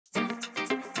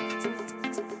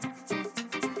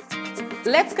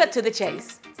Let's cut to the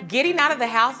chase. Getting out of the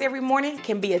house every morning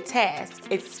can be a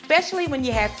task, especially when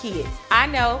you have kids. I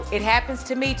know it happens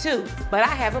to me too, but I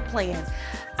have a plan.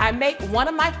 I make one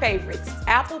of my favorites,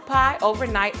 Apple Pie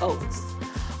Overnight Oats.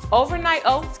 Overnight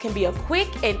oats can be a quick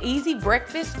and easy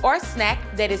breakfast or snack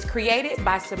that is created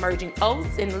by submerging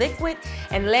oats in liquid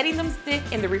and letting them sit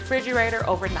in the refrigerator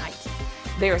overnight.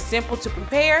 They are simple to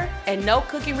prepare and no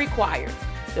cooking required.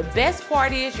 The best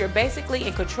part is you're basically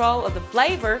in control of the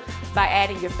flavor by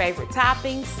adding your favorite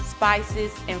toppings,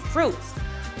 spices, and fruits,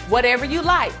 whatever you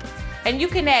like. And you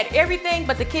can add everything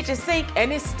but the kitchen sink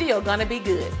and it's still gonna be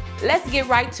good. Let's get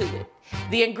right to it.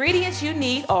 The ingredients you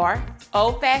need are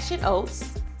old-fashioned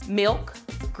oats, milk,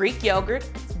 Greek yogurt,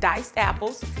 diced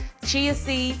apples, chia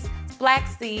seeds,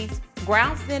 flax seeds,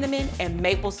 ground cinnamon, and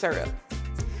maple syrup.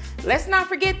 Let's not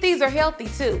forget these are healthy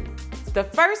too. The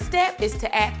first step is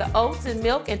to add the oats and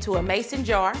milk into a mason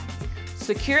jar,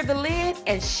 secure the lid,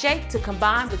 and shake to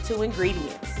combine the two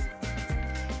ingredients.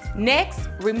 Next,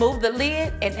 remove the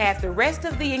lid and add the rest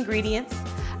of the ingredients.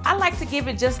 I like to give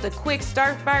it just a quick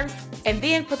stir first and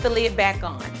then put the lid back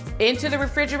on. Into the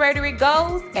refrigerator it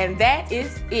goes, and that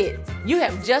is it. You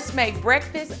have just made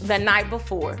breakfast the night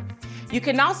before. You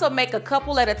can also make a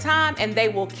couple at a time and they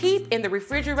will keep in the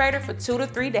refrigerator for 2 to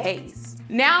 3 days.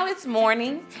 Now it's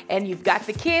morning and you've got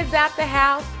the kids out the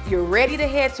house, you're ready to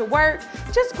head to work.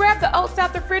 Just grab the oats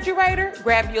out the refrigerator,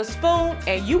 grab your spoon,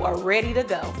 and you are ready to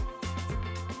go.